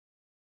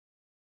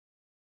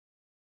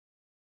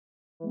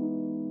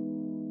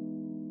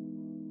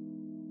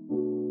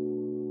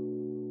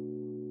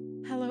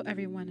Hello,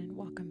 everyone, and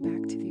welcome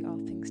back to the All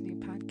Things New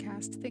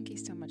podcast. Thank you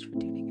so much for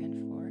tuning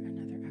in for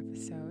another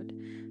episode.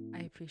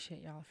 I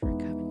appreciate y'all for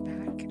coming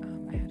back.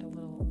 I had a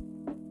little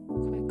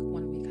quick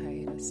 1 week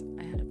hiatus.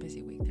 I had a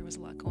busy week. There was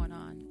a lot going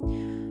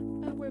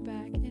on, but we're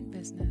back in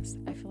business.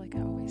 I feel like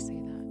I always say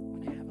that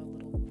when I have a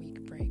little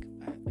week break,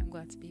 but I'm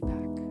glad to be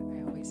back.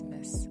 I always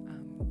miss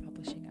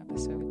publishing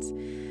episodes,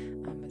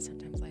 but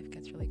sometimes life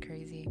gets really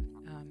crazy.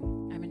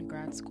 I'm in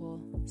grad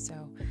school,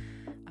 so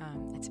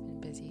it's been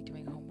busy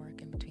doing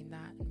homework in between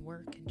that and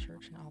work and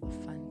church and all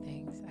the fun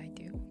things I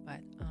do.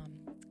 But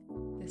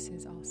this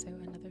is also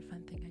another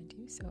fun thing I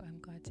do, so I'm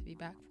glad to be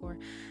back for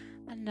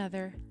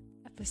another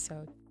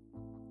episode.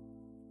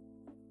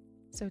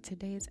 So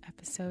today's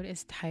episode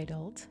is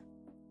titled,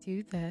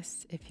 Do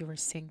This If You Are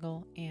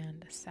Single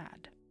and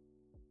Sad.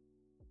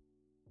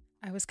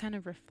 I was kind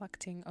of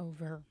reflecting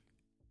over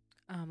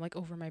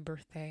my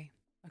birthday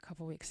a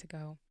couple weeks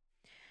ago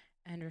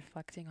and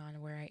reflecting on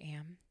where I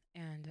am.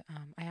 And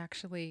I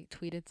actually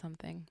tweeted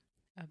something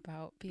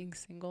about being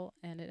single,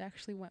 and it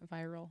actually went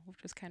viral,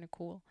 which was kind of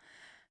cool.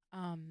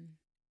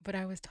 But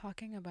I was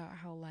talking about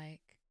how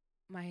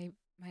my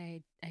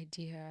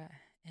idea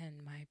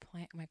and my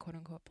plan, my quote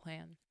unquote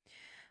plan,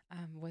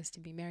 was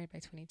to be married by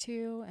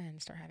 22 and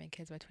start having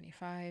kids by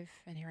 25.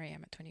 And here I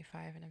am at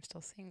 25, and I'm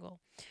still single.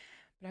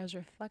 But I was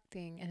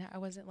reflecting, and I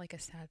wasn't like a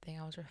sad thing.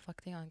 I was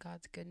reflecting on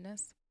God's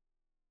goodness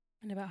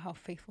and about how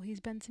faithful He's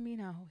been to me.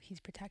 Now He's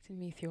protected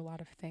me through a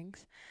lot of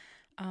things.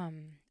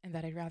 And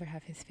that I'd rather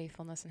have His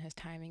faithfulness and His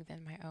timing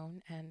than my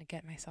own, and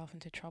get myself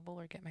into trouble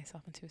or get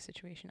myself into a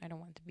situation I don't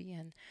want to be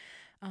in,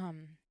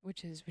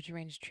 which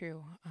remains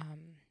true.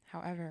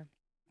 However,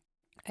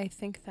 I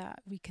think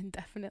that we can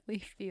definitely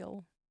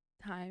feel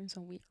times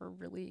when we are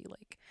really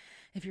like,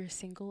 if you're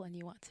single and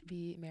you want to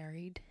be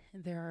married,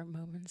 there are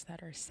moments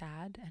that are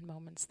sad and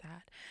moments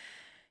that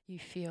you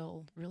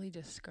feel really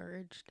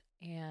discouraged.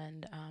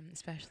 And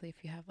especially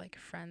if you have like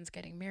friends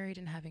getting married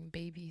and having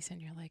babies,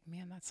 and you're like,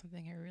 man, that's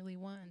something I really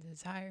want and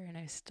desire, and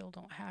I still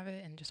don't have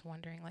it, and just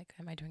wondering, like,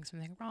 am I doing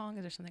something wrong?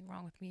 Is there something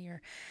wrong with me,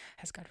 or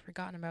has God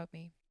forgotten about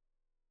me?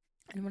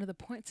 And one of the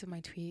points of my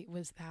tweet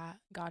was that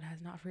God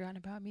has not forgotten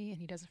about me, and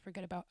He doesn't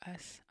forget about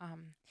us.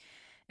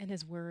 In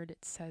His word,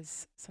 it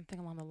says something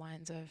along the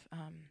lines of,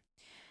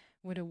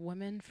 would a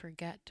woman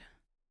forget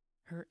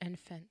her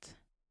infant,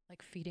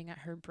 like feeding at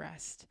her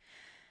breast?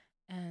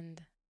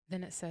 And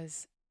then it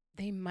says,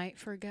 they might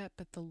forget,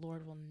 but the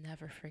Lord will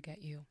never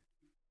forget you.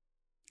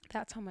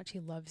 That's how much He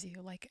loves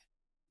you. Like,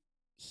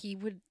 He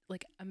would,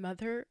 like, a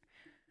mother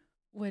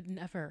would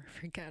never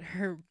forget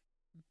her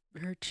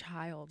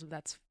child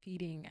that's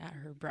feeding at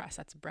her breast,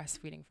 that's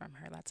breastfeeding from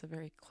her. That's a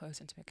very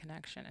close, intimate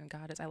connection. And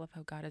I love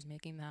how God is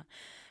making that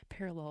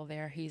parallel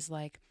there. He's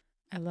like,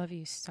 I love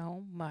you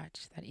so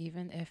much that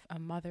even if a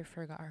mother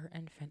forgot her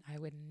infant, I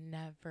would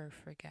never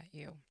forget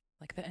you.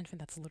 Like the infant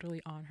that's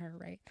literally on her,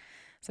 right?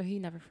 So He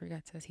never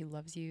forgets us. He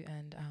loves you.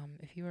 And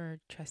if you are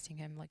trusting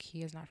Him, like,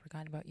 He has not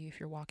forgotten about you. If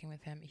you're walking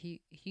with Him,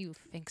 He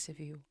thinks of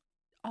you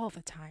all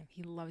the time.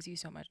 He loves you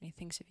so much, and He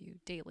thinks of you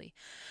daily.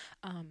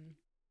 Um,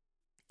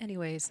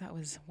 Anyways, that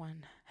was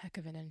one heck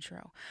of an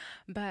intro.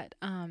 But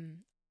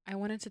I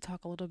wanted to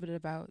talk a little bit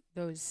about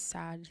those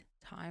sad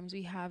times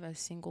we have as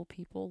single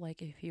people.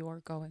 Like, if you are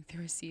going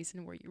through a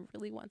season where you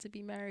really want to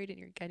be married and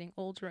you're getting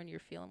older and you're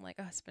feeling like,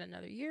 oh, it's been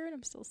another year and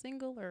I'm still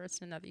single, or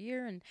it's another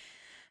year and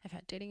I've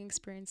had dating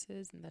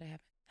experiences and that I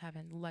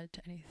haven't led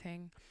to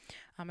anything.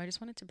 I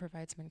just wanted to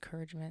provide some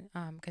encouragement,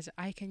 because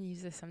I can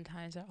use this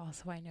sometimes, but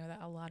also I know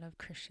that a lot of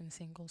Christian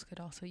singles could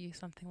also use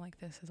something like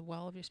this as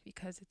well, just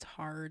because it's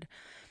hard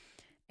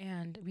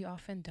and we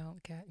often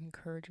don't get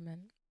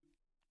encouragement.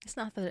 It's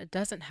not that it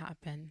doesn't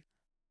happen,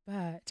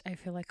 but I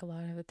feel like a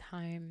lot of the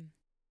time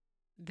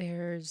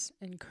there's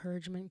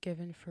encouragement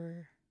given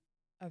for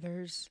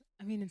others.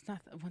 I mean, it's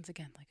not that, once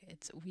again, like,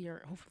 we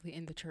are hopefully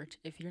in the church.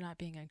 If you're not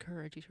being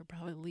encouraged, you should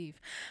probably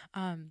leave.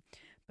 Um,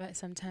 but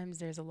sometimes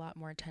there's a lot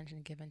more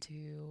attention given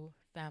to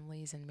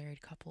families and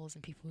married couples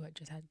and people who had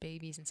just had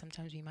babies. And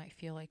sometimes we might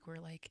feel like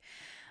we're like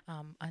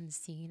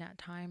unseen at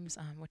times,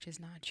 which is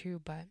not true.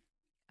 But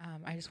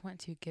I just want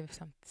to give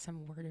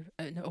some word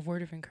of no, a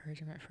word of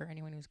encouragement for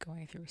anyone who's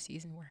going through a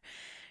season where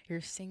you're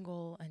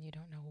single and you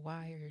don't know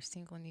why, or you're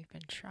single and you've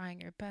been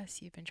trying your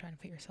best, you've been trying to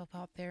put yourself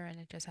out there,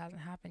 and it just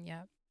hasn't happened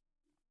yet.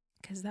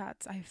 Because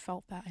I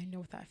felt that, I know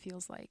what that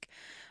feels like.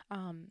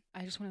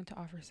 I just wanted to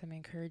offer some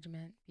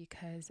encouragement,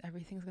 because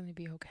everything's going to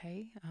be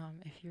okay.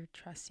 If you're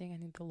trusting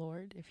in the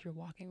Lord, if you're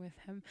walking with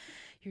Him,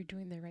 you're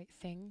doing the right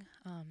thing.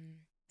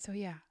 So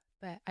yeah,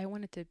 but I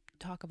wanted to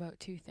talk about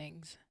two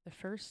things. The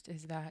first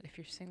is that if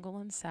you're single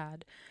and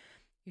sad,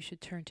 you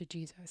should turn to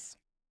Jesus.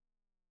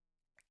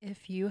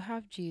 If you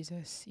have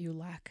Jesus, you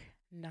lack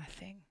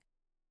nothing.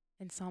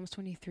 In Psalms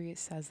 23, it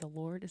says, the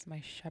Lord is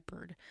my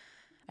shepherd,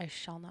 I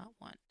shall not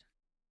want.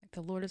 Like,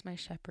 the Lord is my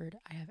shepherd,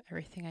 I have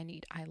everything I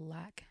need, I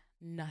lack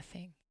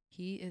nothing.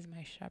 He is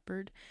my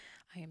shepherd,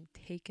 I am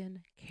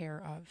taken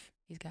care of.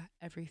 He's got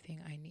everything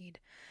I need.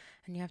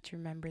 And you have to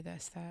remember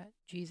this, that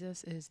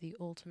Jesus is the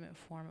ultimate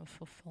form of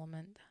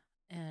fulfillment.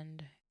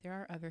 And there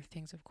are other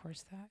things, of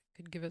course, that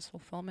could give us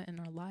fulfillment in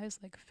our lives,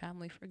 like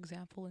family, for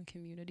example, and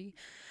community.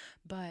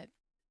 But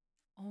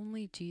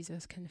only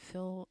Jesus can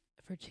fill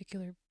a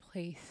particular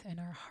place in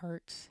our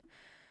hearts,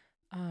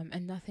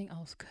 and nothing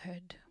else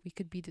could. We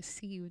could be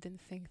deceived and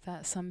think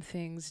that some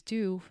things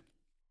do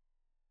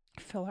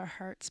fill our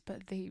hearts,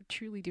 but they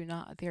truly do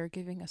not. They are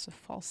giving us a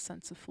false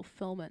sense of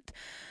fulfillment.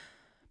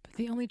 But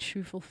the only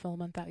true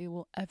fulfillment that we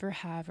will ever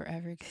have or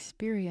ever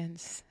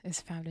experience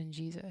is found in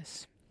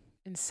Jesus.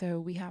 And so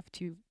we have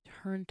to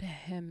turn to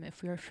Him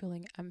if we are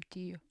feeling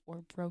empty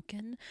or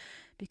broken,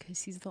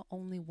 because He's the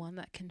only one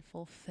that can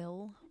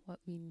fulfill what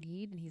we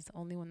need, and He's the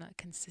only one that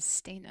can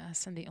sustain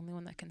us, and the only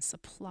one that can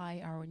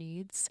supply our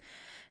needs.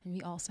 And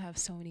we also have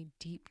so many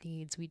deep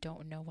needs. We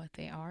don't know what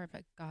they are,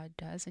 but God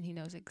does, and He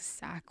knows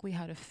exactly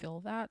how to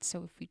fill that.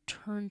 So if we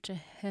turn to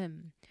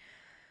Him,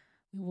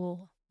 we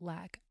will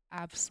lack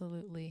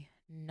absolutely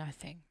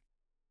nothing.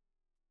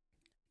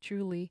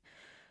 Truly,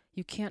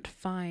 you can't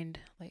find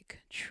like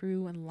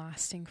true and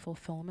lasting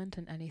fulfillment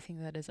in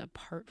anything that is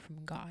apart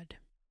from God.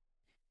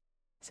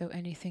 So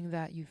anything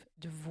that you've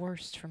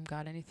divorced from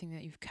God, anything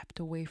that you've kept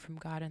away from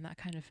God, and that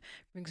kind of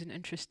brings an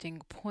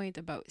interesting point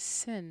about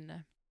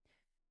sin.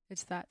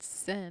 It's that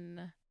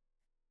sin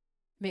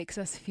makes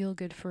us feel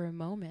good for a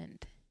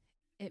moment.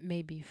 It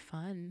may be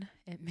fun,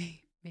 it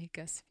may make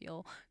us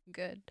feel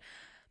good,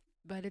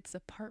 but it's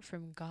apart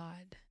from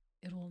God.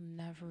 It will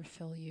never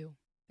fill you.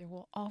 There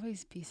will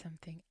always be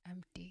something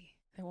empty.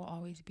 There will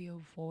always be a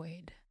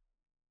void.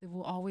 It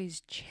will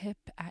always chip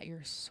at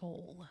your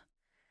soul.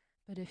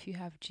 But if you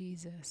have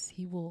Jesus,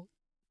 He will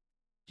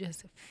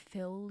just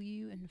fill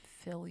you and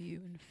fill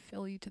you and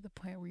fill you to the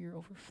point where you're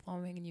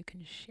overflowing, and you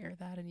can share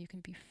that, and you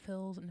can be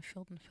filled and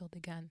filled and filled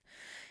again.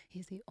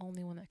 He's the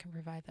only one that can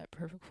provide that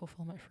perfect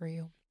fulfillment for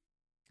you.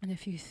 And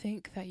if you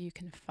think that you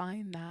can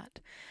find that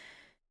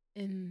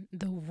in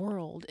the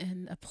world,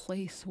 in a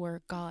place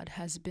where God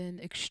has been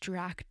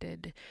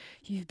extracted,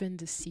 you've been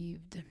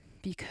deceived,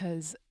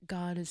 because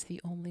God is the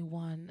only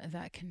one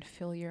that can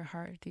fill your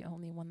heart, the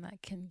only one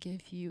that can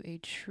give you a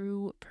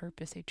true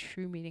purpose, a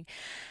true meaning.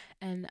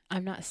 And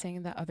I'm not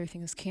saying that other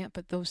things can't,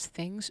 but those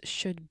things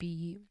should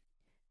be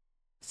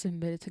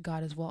submitted to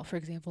God as well. For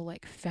example,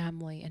 like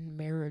family and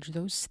marriage,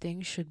 those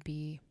things should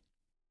be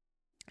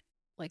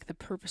like, the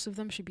purpose of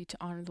them should be to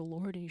honor the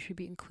Lord, and you should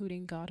be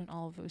including God in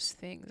all of those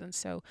things. And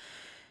so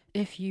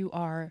if you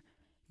are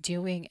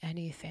doing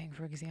anything,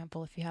 for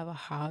example, if you have a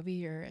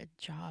hobby or a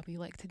job you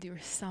like to do or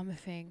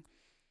something,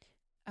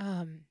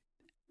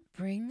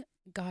 bring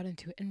God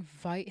into it.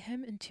 Invite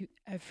Him into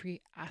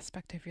every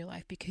aspect of your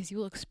life, because you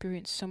will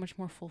experience so much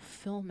more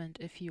fulfillment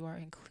if you are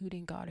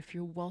including God, if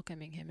you're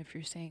welcoming Him, if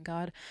you're saying,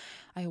 God,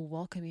 I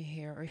welcome you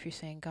here, or if you're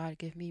saying, God,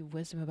 give me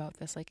wisdom about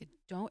this. Like,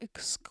 don't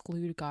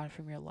exclude God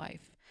from your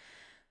life.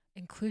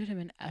 Include Him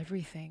in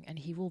everything, and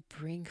He will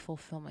bring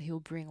fulfillment. He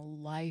will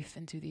bring life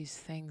into these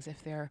things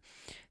if they're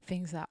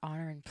things that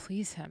honor and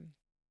please Him.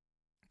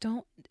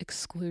 Don't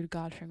exclude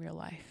God from your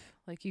life.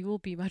 Like, you will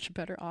be much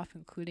better off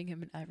including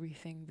Him in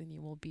everything than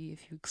you will be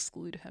if you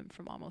exclude Him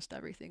from almost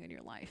everything in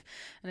your life.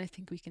 And I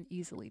think we can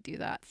easily do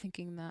that,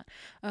 thinking that,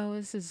 oh,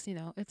 this is,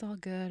 it's all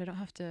good. I don't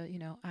have to,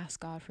 ask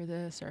God for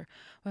this or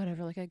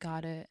whatever. Like, I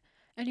got it.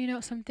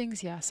 And some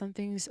things,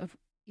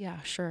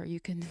 yeah, sure, you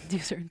can do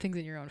certain things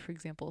on your own. For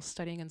example,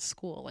 studying in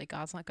school. Like,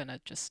 God's not going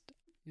to just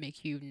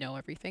make you know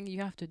everything.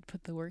 You have to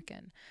put the work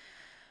in.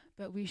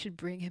 But we should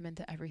bring Him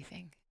into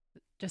everything.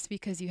 Just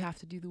because you have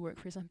to do the work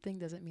for something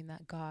doesn't mean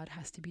that God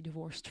has to be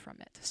divorced from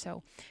it.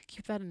 So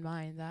keep that in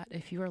mind, that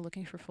if you are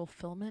looking for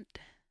fulfillment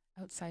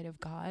outside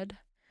of God,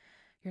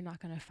 you're not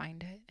going to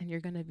find it. And you're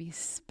going to be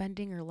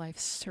spending your life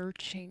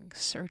searching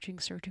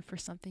for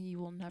something you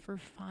will never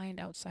find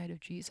outside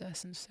of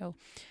Jesus. And so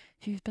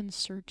if you've been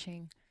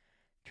searching,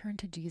 turn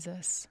to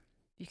Jesus,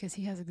 because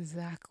He has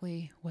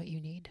exactly what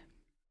you need.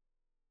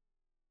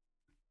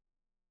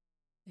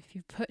 If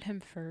you put Him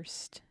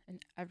first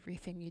in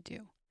everything you do,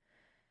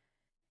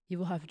 you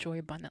will have joy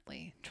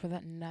abundantly, joy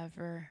that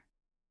never,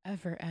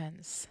 ever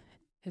ends.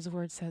 His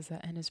word says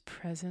that in His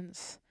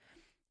presence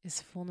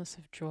is fullness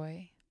of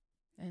joy,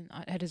 and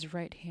at His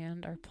right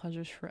hand are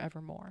pleasures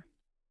forevermore.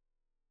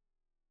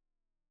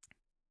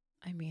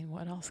 I mean,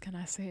 what else can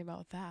I say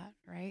about that,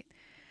 right?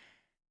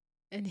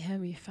 In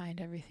Him, you find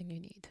everything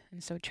you need.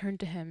 And so turn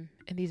to Him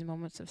in these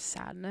moments of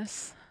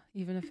sadness,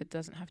 even if it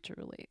doesn't have to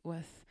relate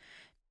with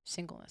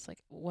singleness, like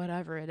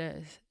whatever it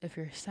is. If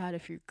you're sad,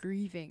 if you're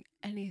grieving,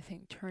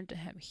 anything, turn to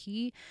Him.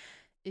 He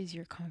is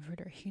your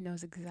comforter. He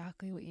knows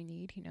exactly what you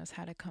need. He knows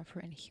how to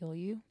comfort and heal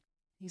you.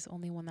 He's the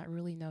only one that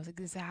really knows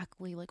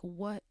exactly like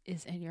what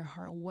is in your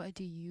heart. What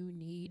do you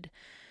need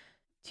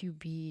to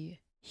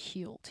be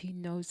healed? He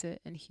knows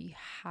it, and He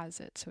has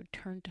it. So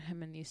turn to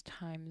Him in these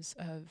times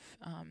of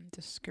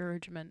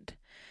discouragement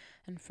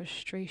and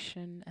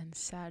frustration and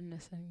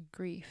sadness and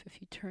grief.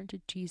 If you turn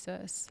to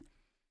Jesus,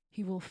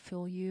 He will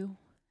fill you,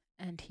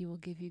 and He will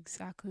give you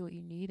exactly what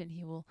you need, and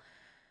He will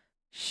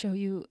show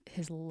you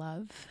his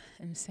love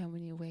in so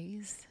many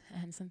ways.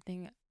 And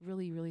something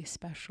really, really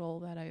special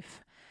that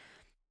I've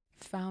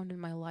found in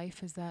my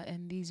life is that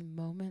in these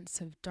moments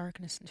of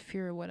darkness and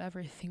fear,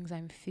 whatever things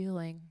I'm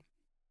feeling,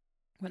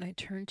 when I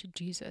turned to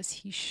Jesus,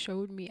 he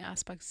showed me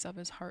aspects of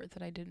his heart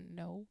that I didn't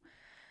know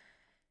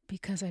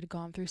because I'd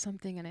gone through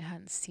something and I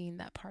hadn't seen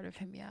that part of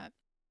him yet.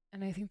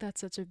 And I think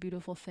that's such a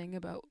beautiful thing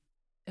about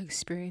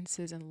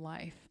experiences in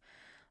life.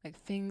 Like,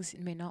 things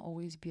may not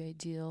always be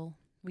ideal.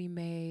 We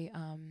may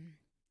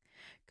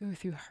go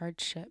through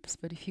hardships,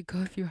 but if you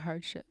go through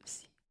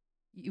hardships,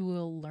 you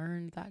will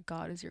learn that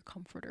God is your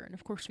comforter. And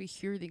of course, we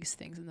hear these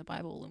things in the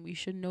Bible and we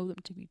should know them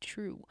to be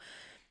true.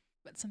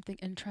 But something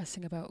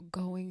interesting about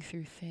going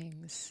through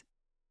things,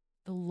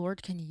 the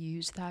Lord can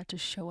use that to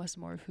show us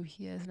more of who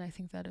he is. And I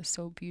think that is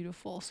so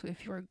beautiful. So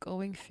if you are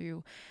going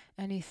through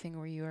anything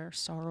where you are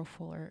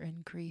sorrowful or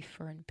in grief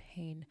or in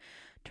pain,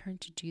 turn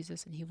to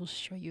Jesus and he will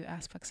show you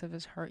aspects of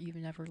his heart you've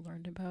never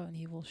learned about, and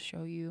he will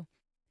show you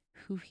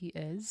who he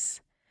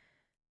is,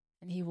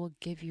 and he will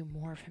give you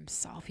more of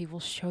himself. He will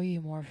show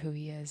you more of who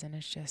he is, and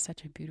it's just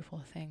such a beautiful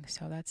thing.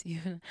 So that's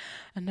even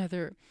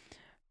another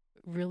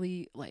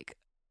really like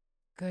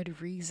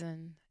good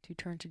reason to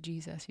turn to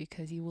Jesus,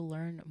 because you will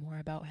learn more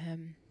about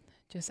him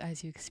just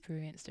as you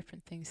experience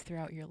different things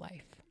throughout your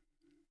life.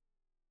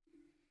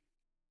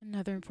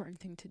 Another important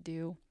thing to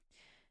do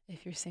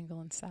if you're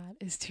single and sad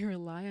is to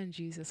rely on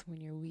Jesus when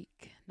you're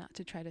weak, not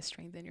to try to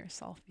strengthen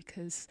yourself,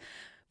 because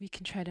we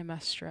can try to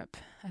muster up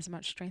as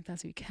much strength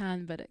as we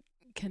can, but it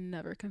can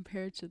never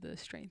compare to the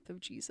strength of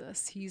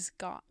Jesus. He's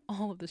got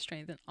all of the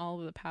strength and all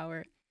of the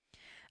power.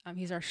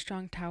 He's our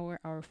strong tower,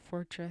 our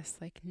fortress.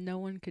 Like, no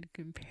one could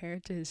compare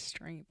to his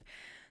strength.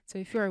 So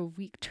if you are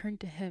weak, turn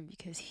to him,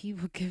 because he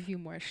will give you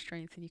more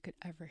strength than you could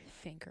ever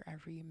think or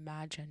ever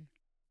imagine.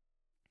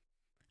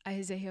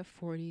 Isaiah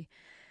 40,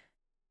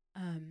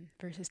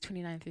 verses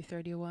 29 through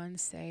 31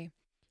 say,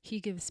 he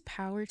gives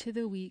power to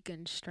the weak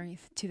and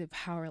strength to the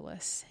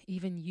powerless.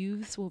 Even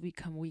youths will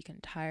become weak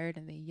and tired,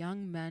 and the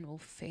young men will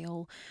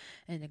fail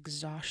in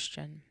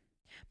exhaustion.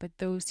 But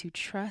those who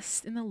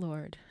trust in the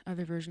Lord,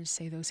 other versions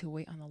say those who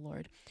wait on the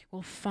Lord,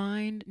 will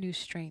find new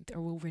strength,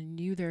 or will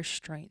renew their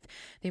strength.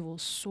 They will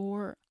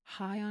soar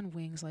high on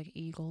wings like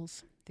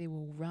eagles. They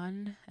will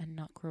run and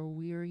not grow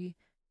weary.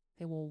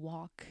 They will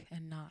walk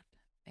and not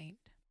faint.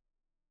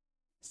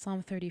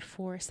 Psalm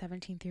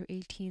 34:17 through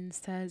 18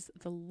 says,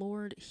 the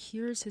Lord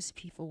hears his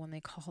people when they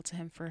call to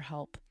him for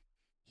help.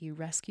 He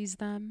rescues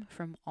them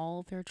from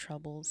all their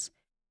troubles.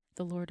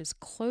 The Lord is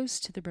close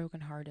to the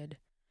brokenhearted.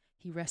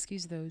 He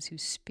rescues those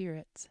whose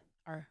spirits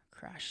are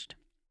crushed.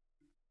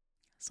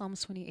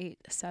 Psalms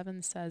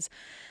 28:7 says,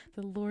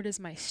 the Lord is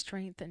my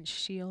strength and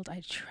shield.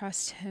 I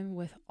trust him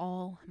with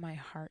all my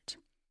heart.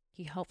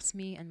 He helps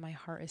me, and my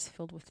heart is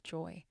filled with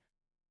joy.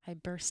 I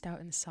burst out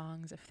in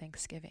songs of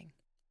thanksgiving.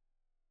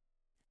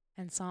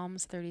 And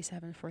Psalms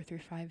 37:4 through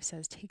 5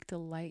 says, take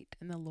delight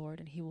in the Lord,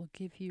 and he will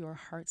give you your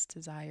heart's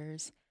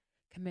desires.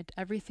 Commit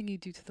everything you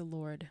do to the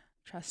Lord.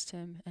 Trust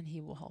him, and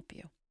he will help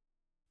you.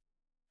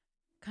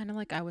 Kind of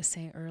like I was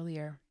saying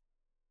earlier,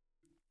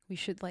 we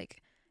should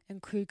like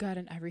include God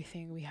in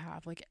everything we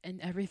have, like in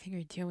everything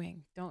you're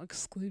doing. Don't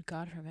exclude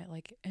God from it.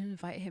 Like,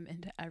 invite him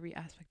into every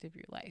aspect of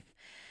your life,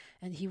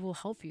 and he will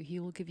help you.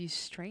 He will give you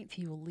strength.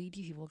 He will lead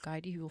you. He will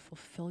guide you. He will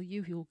fulfill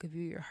you. He will give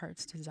you your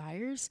heart's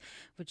desires,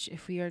 which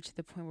if we are to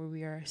the point where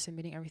we are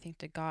submitting everything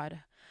to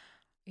God,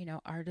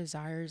 our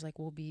desires like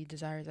will be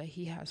desires that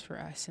he has for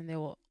us, and they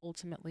will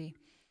ultimately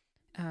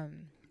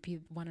be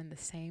one and the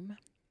same.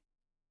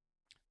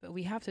 But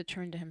we have to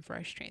turn to him for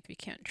our strength. We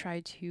can't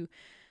try to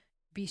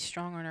be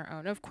strong on our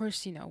own. Of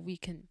course, we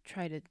can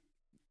try to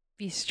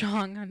be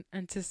strong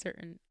to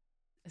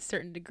a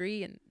certain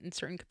degree and in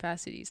certain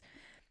capacities.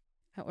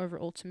 However,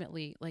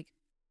 ultimately, like,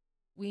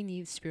 we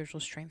need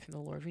spiritual strength from the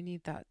Lord. We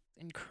need that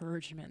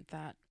encouragement,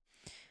 that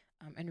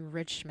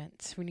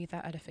enrichment. We need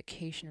that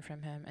edification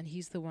from him, and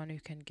he's the one who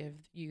can give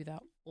you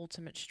that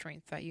ultimate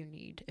strength that you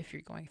need if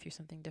you're going through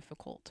something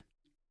difficult.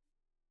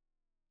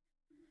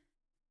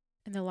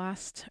 And the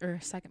last or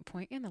second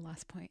point and the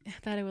last point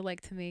that I would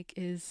like to make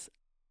is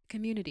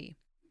community.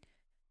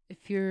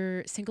 If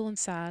you're single and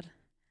sad,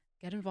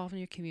 get involved in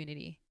your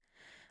community.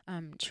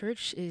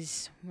 Church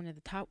is one of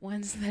the top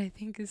ones that I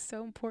think is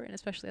so important,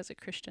 especially as a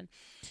Christian.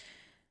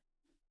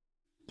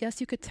 Yes,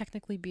 you could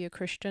technically be a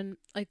Christian.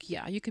 Like,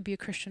 yeah, you could be a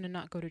Christian and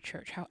not go to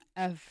church.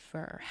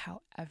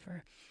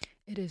 However,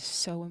 it is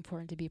so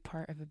important to be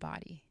part of a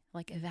body.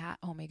 Like that,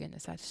 oh my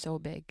goodness, that's so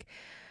big.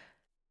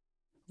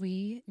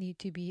 We need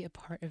to be a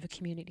part of a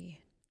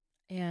community,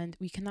 and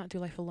we cannot do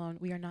life alone.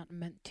 We are not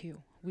meant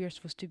to. We are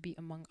supposed to be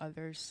among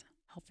others,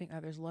 helping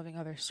others, loving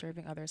others,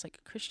 serving others. Like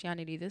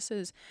Christianity, this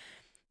is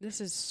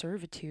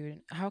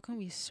servitude. How can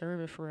we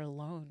serve if we're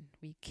alone?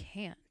 We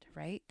can't,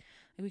 right?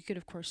 Like, we could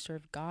of course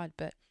serve God,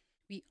 but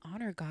we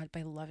honor God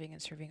by loving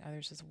and serving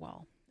others as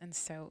well. And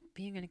so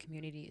being in a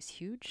community is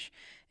huge.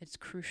 It's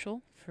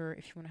crucial for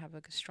if you want to have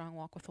like a strong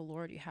walk with the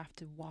Lord, you have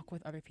to walk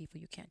with other people.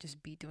 You can't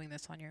just be doing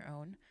this on your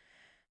own.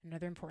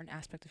 Another important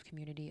aspect of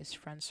community is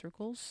friend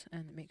circles,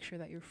 and make sure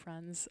that your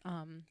friends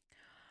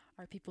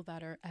are people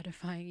that are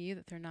edifying you,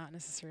 that they're not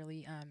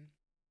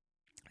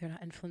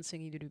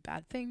influencing you to do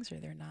bad things, or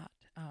they're not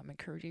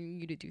encouraging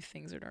you to do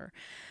things that are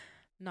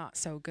not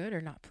so good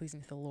or not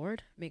pleasing to the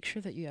Lord. Make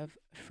sure that you have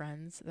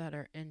friends that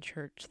are in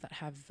church that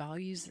have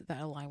values that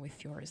align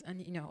with yours.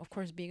 And, of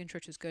course, being in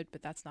church is good,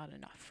 but that's not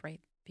enough, right?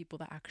 People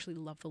that actually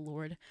love the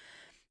Lord,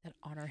 that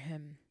honor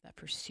Him, that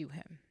pursue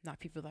Him, not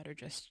people that are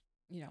just,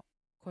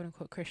 quote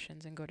unquote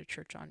Christians and go to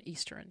church on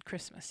Easter and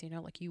Christmas.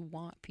 Like you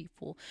want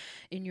people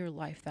in your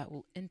life that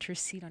will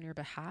intercede on your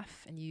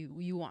behalf, and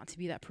you want to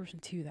be that person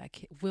too that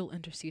will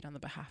intercede on the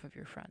behalf of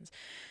your friends.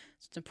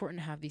 So it's important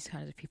to have these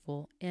kinds of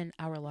people in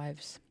our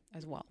lives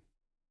as well.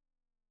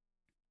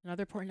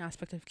 Another important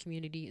aspect of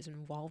community is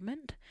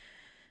involvement,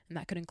 and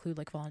that could include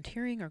like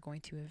volunteering or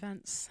going to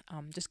events,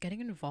 just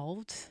getting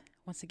involved.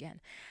 Once again,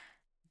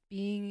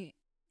 being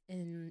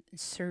in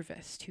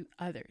service to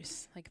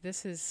others. Like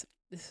this is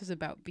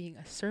about being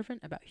a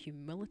servant, about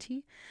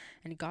humility,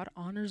 and God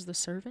honors the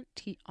servant.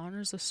 He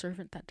honors the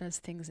servant that does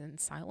things in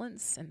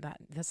silence and that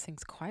does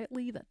things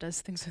quietly, that does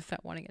things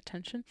without wanting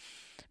attention.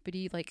 But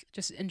he, like,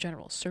 just in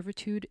general,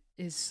 servitude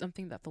is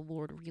something that the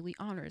Lord really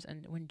honors.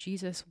 And when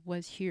Jesus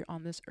was here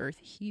on this earth,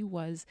 he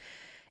was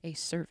a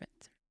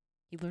servant.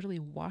 He literally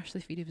washed the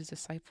feet of his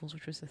disciples,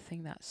 which was the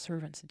thing that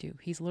servants do.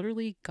 He's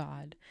literally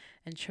God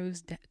and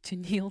chose to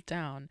kneel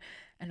down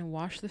and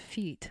wash the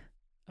feet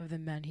of the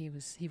men he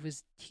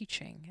was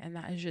teaching, and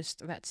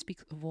that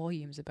speaks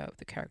volumes about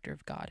the character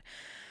of God.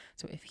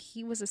 So if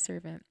he was a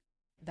servant,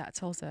 that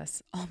tells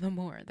us all the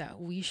more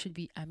that we should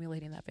be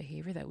emulating that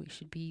behavior, that we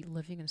should be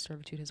living in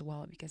servitude as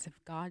well. Because if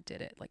God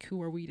did it, like,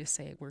 who are we to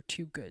say we're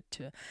too good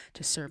to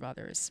serve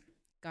others?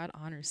 God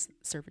honors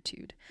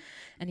servitude,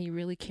 and he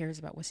really cares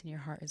about what's in your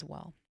heart as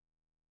well.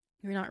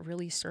 You're not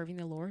really serving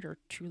the Lord or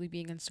truly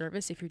being in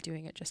service if you're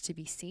doing it just to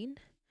be seen.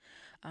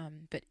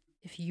 But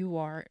if you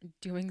are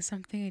doing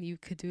something and you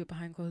could do it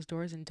behind closed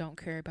doors and don't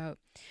care about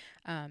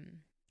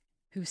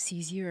who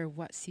sees you or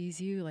what sees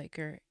you, like,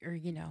 or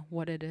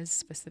what it is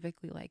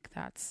specifically, like,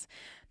 that's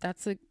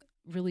a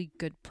really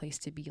good place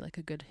to be, like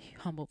a good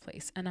humble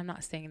place. And I'm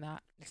not saying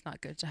that it's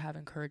not good to have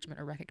encouragement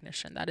or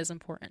recognition. That is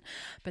important,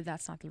 but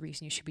that's not the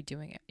reason you should be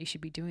doing it. You should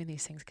be doing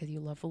these things because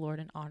you love the Lord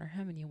and honor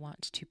him and you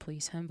want to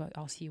please him, but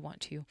also you want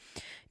to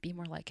be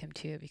more like him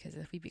too, because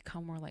if we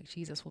become more like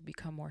Jesus, we'll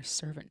become more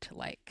servant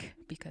like,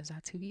 because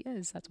that's who he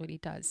is. That's what he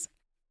does.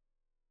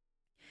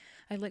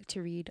 I'd like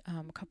to read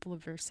a couple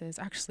of verses.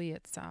 Actually,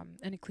 it's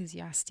in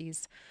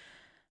Ecclesiastes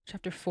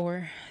chapter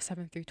 4,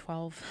 7 through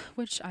 12,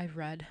 which I've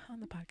read on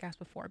the podcast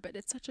before, but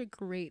it's such a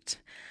great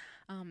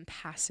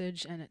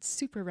passage and it's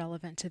super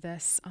relevant to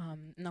this.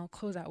 And I'll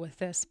close out with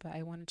this, but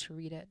I wanted to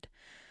read it.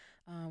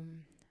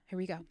 Here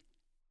we go.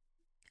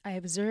 I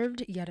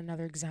observed yet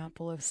another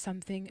example of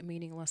something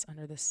meaningless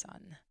under the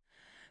sun.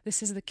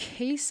 This is the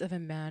case of a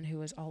man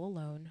who is all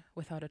alone,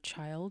 without a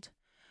child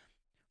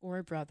or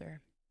a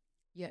brother,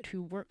 yet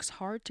who works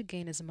hard to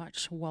gain as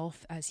much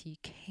wealth as he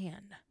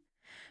can.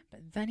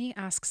 But then he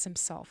asks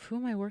himself, who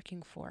am I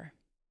working for?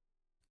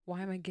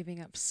 Why am I giving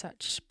up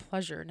such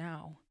pleasure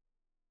now?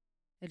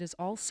 It is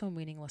all so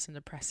meaningless and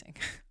depressing.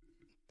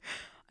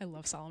 I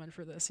love Solomon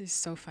for this. He's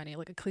so funny.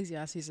 Like,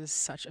 Ecclesiastes is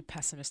such a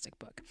pessimistic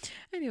book.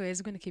 Anyways,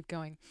 I'm going to keep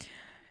going.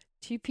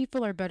 Two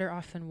people are better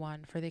off than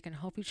one, for they can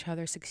help each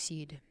other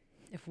succeed.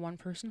 If one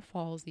person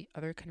falls, the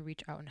other can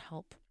reach out and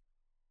help.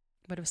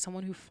 But if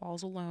someone who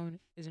falls alone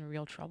is in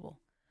real trouble.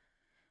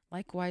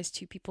 Likewise,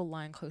 two people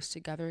lying close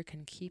together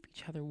can keep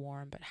each other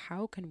warm, but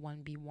how can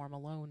one be warm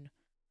alone?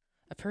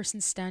 A person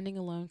standing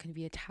alone can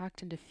be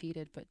attacked and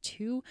defeated, but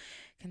two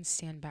can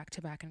stand back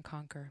to back and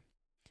conquer.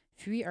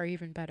 Three are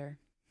even better,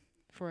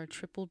 for a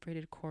triple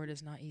braided cord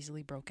is not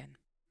easily broken.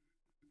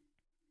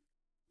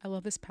 I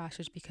love this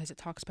passage because it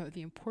talks about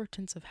the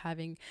importance of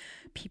having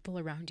people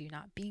around you,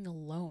 not being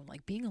alone.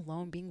 Like, being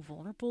alone, being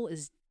vulnerable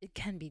it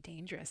can be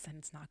dangerous and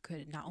it's not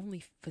good. Not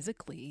only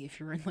physically, if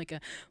you're in like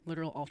a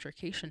literal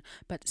altercation,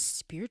 but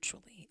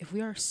spiritually. If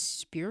we are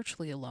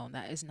spiritually alone,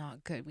 that is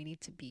not good. We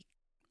need to be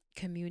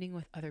communing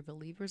with other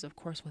believers, of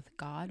course, with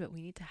God, but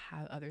we need to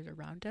have others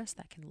around us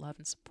that can love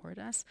and support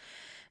us.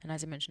 And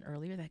as I mentioned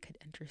earlier, that could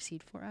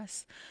intercede for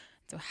us.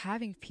 So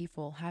having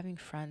people, having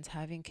friends,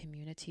 having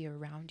community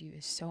around you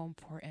is so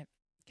important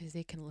because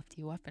they can lift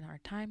you up in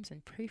hard times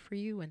and pray for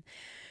you. And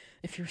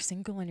if you're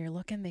single and you're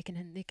looking, they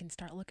can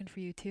start looking for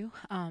you too.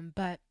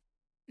 But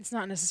it's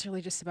not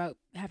necessarily just about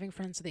having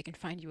friends so they can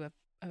find you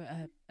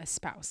a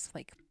spouse.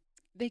 Like,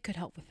 they could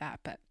help with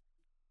that, but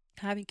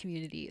having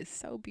community is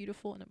so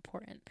beautiful and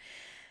important.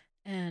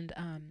 And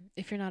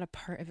if you're not a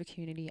part of a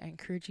community, I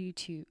encourage you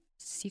to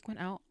seek one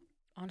out.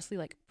 Honestly,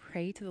 like,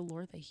 pray to the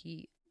Lord that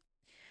he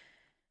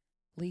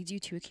leads you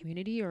to a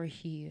community or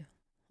he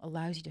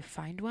allows you to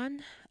find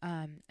one,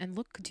 and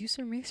do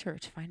some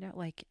research, find out,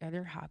 like, are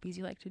there hobbies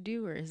you like to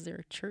do, or is there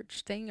a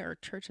church thing or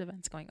church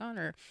events going on,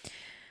 or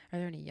are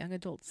there any young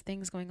adults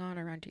things going on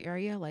around your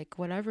area? Like,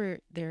 whatever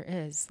there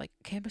is, like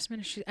campus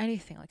ministry,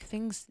 anything, like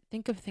things,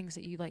 think of things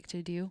that you like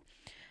to do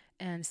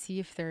and see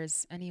if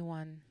there's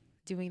anyone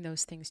doing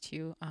those things to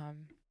you.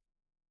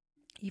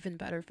 Even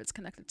better if it's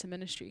connected to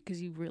ministry,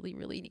 because you really,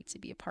 really need to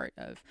be a part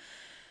of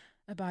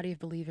a body of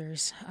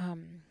believers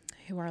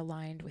who are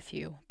aligned with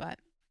you. But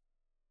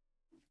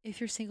if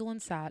you're single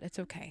and sad, it's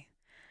okay.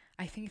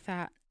 I think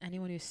that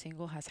anyone who's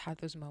single has had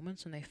those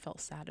moments when they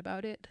felt sad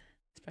about it,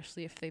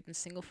 especially if they've been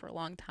single for a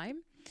long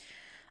time.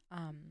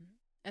 Um,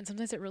 and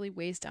sometimes it really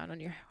weighs down on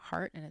your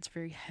heart, and it's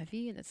very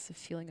heavy, and it's a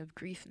feeling of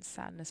grief and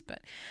sadness.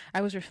 But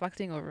I was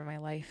reflecting over my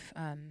life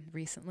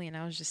recently, and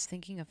I was just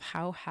thinking of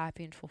how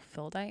happy and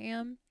fulfilled I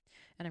am.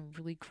 And I'm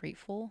really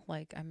grateful.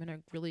 Like, I'm in a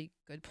really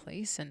good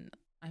place, and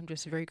I'm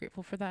just very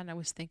grateful for that. And I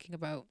was thinking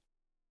about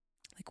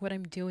like what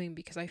I'm doing,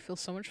 because I feel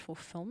so much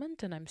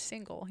fulfillment and I'm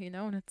single,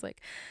 and it's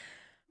like,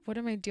 what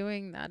am I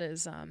doing that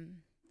is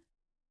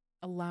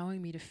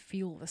allowing me to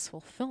feel this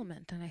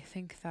fulfillment? And I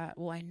think that,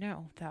 well, I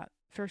know that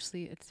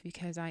firstly, it's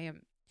because I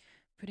am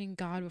putting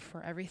God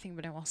before everything,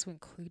 but I'm also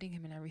including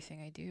Him in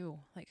everything I do.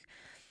 Like,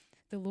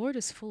 the Lord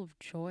is full of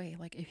joy.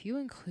 Like, if you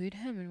include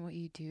Him in what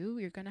you do,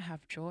 you're going to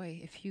have joy.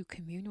 If you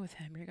commune with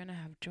Him, you're going to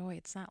have joy.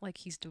 It's not like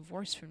He's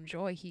divorced from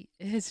joy. He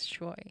is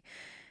joy.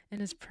 In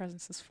His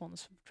presence is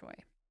fullness of joy.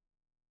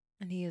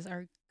 And He is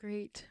our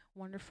great,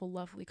 wonderful,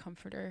 lovely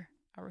comforter,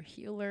 our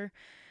healer,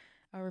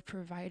 our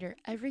provider.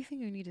 Everything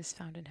you need is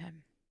found in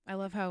Him. I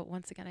love how,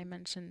 once again, I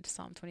mentioned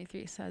Psalm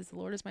 23. It says, "The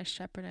Lord is my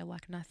shepherd, I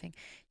lack nothing."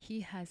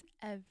 He has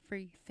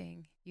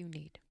everything you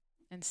need.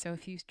 And so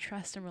if you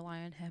trust and rely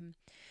on Him,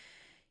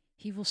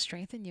 He will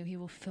strengthen you. He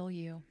will fill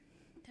you.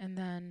 And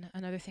then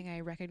another thing I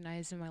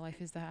recognized in my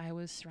life is that I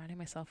was surrounding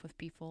myself with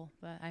people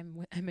that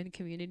I'm in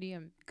community.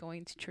 I'm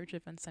going to church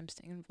events. I'm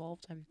staying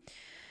involved. I'm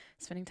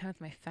spending time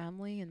with my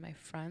family and my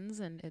friends,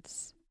 and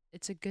it's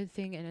a good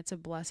thing, and it's a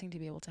blessing to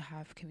be able to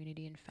have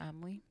community and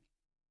family.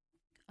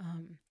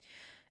 Um,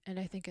 and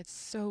I think it's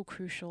so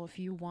crucial. If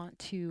you want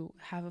to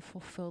have a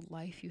fulfilled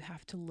life, you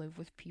have to live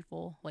with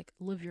people, like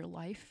live your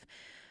life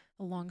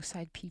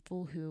alongside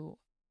people who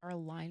are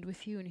aligned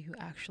with you and who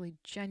actually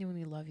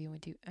genuinely love you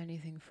and do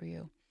anything for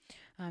you.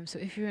 So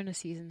if you're in a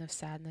season of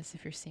sadness,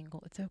 if you're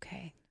single, it's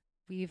okay.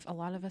 A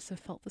lot of us have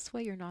felt this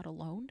way. You're not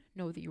alone.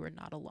 Know that you are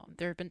not alone.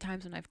 There have been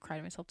times when I've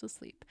cried myself to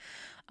sleep.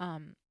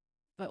 Um,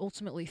 but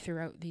ultimately,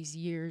 throughout these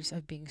years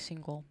of being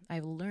single,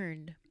 I've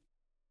learned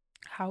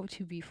how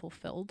to be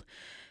fulfilled.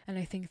 And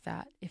I think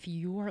that if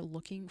you are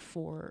looking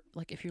for,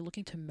 like, if you're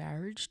looking to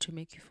marriage to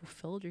make you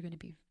fulfilled, you're going to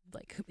be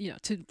like,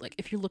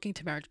 if you're looking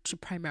to marriage to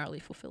primarily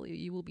fulfill you,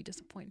 you will be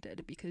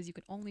disappointed, because you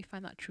can only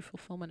find that true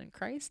fulfillment in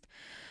Christ.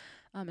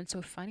 And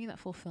so finding that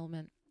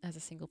fulfillment as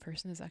a single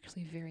person is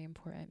actually very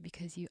important,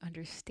 because you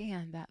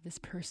understand that this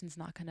person's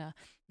not going to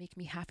make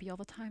me happy all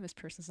the time. This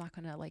person's not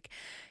going to like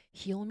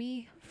heal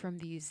me from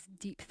these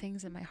deep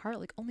things in my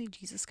heart. Like, only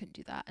Jesus can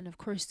do that. And of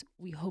course,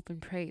 we hope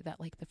and pray that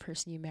like the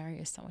person you marry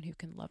is someone who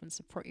can love and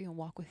support you and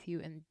walk with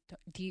you in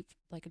deep,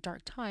 like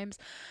dark times.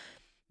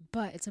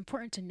 But it's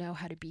important to know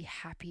how to be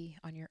happy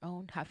on your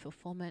own, have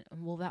fulfillment.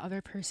 And will that other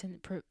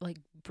person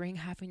bring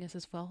happiness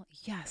as well?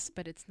 Yes,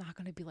 but it's not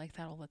going to be like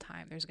that all the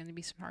time. There's going to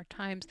be some hard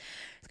times.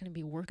 It's going to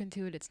be work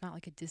into it. It's not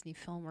like a Disney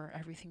film where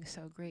everything's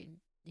so great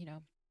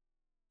and,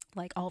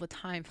 like all the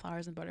time,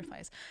 flowers and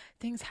butterflies.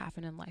 Things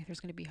happen in life. There's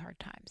going to be hard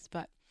times,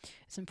 but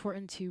it's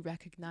important to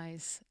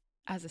recognize,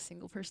 as a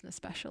single person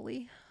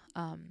especially,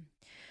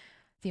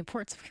 the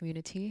importance of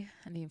community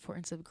and the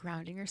importance of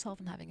grounding yourself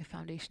and having a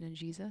foundation in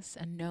Jesus,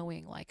 and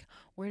knowing, like,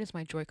 where does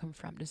my joy come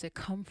from? Does it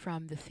come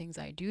from the things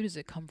I do? Does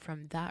it come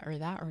from that, or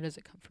does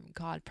it come from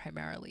God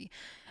primarily?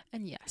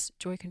 And yes,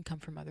 joy can come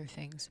from other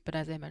things, but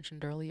as I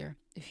mentioned earlier,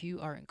 if you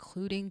are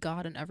including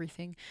God in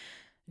everything,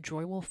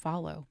 joy will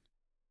follow.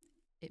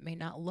 It may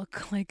not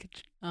look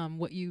like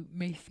what you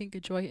may think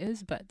a joy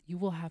is, but you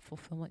will have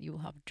fulfillment. You will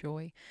have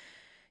joy.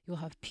 You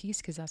will have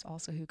peace, because that's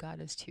also who God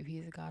is too. He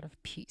is a God of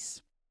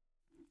peace.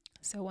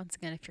 So once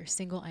again, if you're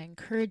single, I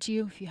encourage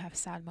you, if you have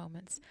sad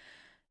moments,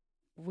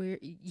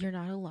 you're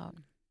not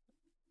alone.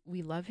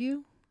 We love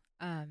you.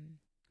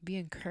 Be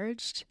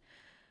encouraged.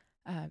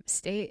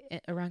 Stay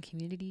around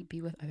community.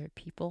 Be with other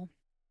people.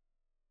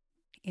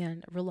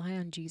 And rely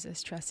on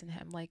Jesus. Trust in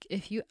Him. Like,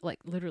 if you,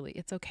 like, literally,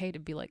 it's okay to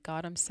be like,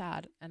 God, I'm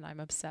sad and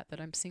I'm upset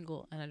that I'm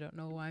single and I don't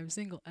know why I'm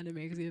single and it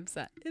makes me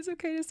upset. It's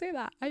okay to say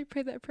that. I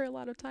prayed that prayer a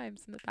lot of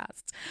times in the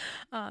past.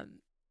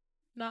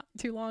 Not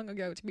too long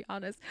ago, to be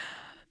honest.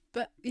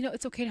 But,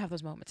 it's okay to have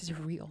those moments. It's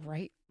real,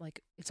 right?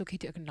 Like, it's okay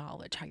to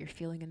acknowledge how you're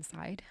feeling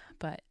inside,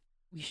 but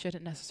we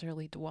shouldn't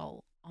necessarily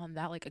dwell on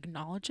that, like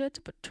acknowledge it,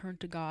 but turn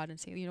to God and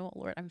say, you know what,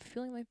 Lord, I'm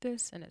feeling like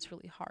this and it's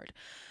really hard.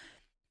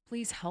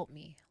 Please help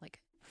me, like,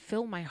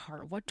 fill my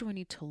heart. What do I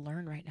need to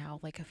learn right now?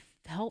 Like,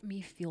 help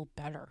me feel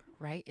better,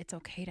 right? It's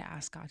okay to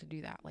ask God to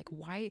do that. Like,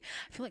 why?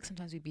 I feel like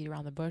sometimes we beat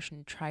around the bush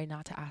and try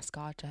not to ask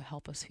God to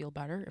help us feel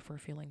better if we're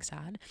feeling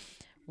sad.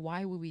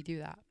 Why would we do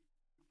that?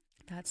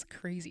 That's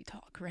crazy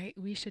talk, right?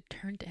 We should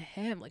turn to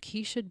Him. Like,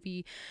 He should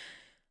be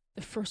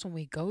the first one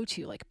we go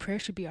to. Like, prayer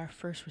should be our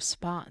first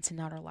response and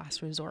not our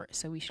last resort.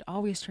 So we should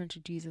always turn to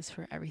Jesus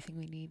for everything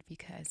we need,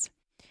 because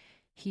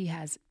He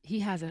has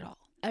it all.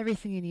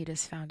 Everything you need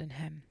is found in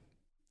Him.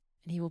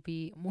 and He will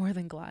be more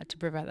than glad to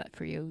provide that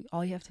for you.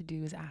 All you have to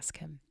do is ask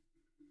Him.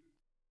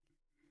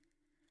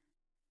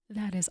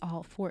 That is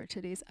all for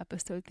today's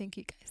episode. Thank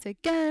you guys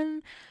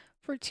again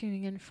for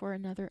tuning in for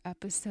another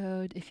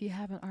episode. If you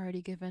haven't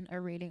already given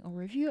a rating or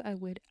review, I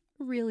would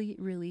really,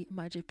 really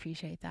much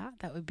appreciate that.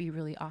 That would be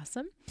really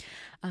awesome.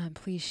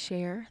 Please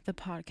share the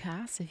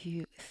podcast if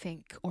you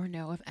think or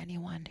know of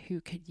anyone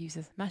who could use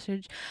this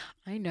message.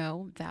 I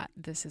know that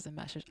this is a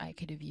message I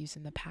could have used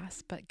in the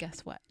past, but guess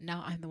what?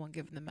 Now I'm the one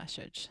giving the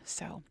message.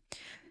 So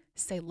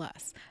say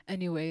less.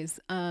 Anyways,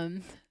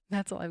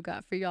 that's all I've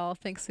got for y'all.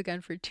 Thanks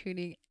again for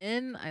tuning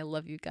in. I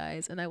love you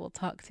guys, and I will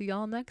talk to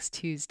y'all next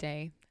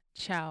Tuesday.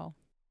 Ciao.